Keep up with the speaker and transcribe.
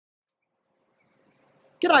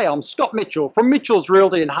G'day, I'm Scott Mitchell from Mitchell's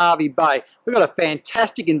Realty in Hervey Bay. We've got a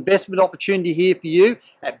fantastic investment opportunity here for you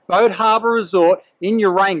at Boat Harbour Resort in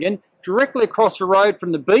Urangan, directly across the road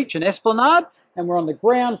from the beach and Esplanade, and we're on the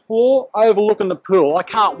ground floor overlooking the pool. I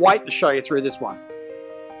can't wait to show you through this one.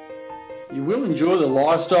 You will enjoy the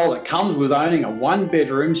lifestyle that comes with owning a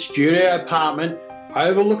one-bedroom studio apartment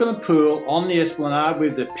overlooking a pool on the Esplanade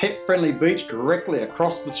with the pet-friendly beach directly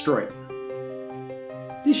across the street.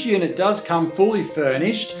 This unit does come fully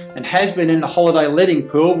furnished and has been in the holiday letting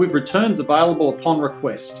pool with returns available upon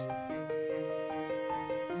request.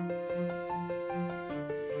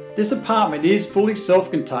 This apartment is fully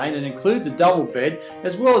self-contained and includes a double bed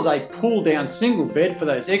as well as a pull-down single bed for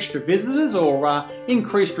those extra visitors or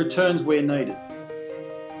increased returns where needed.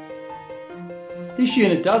 This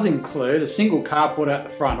unit does include a single carport out the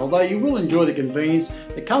front, although you will enjoy the convenience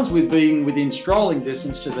that comes with being within strolling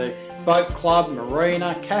distance to the boat club,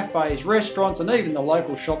 marina, cafes, restaurants and even the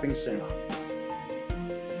local shopping centre.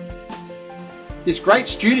 This great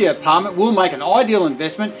studio apartment will make an ideal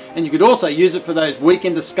investment, and you could also use it for those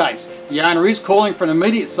weekend escapes. The owner is calling for an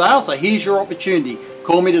immediate sale, so here's your opportunity.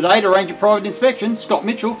 Call me today to arrange a private inspection. Scott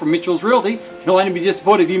Mitchell from Mitchell's Realty. He'll only be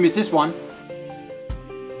disappointed if you miss this one.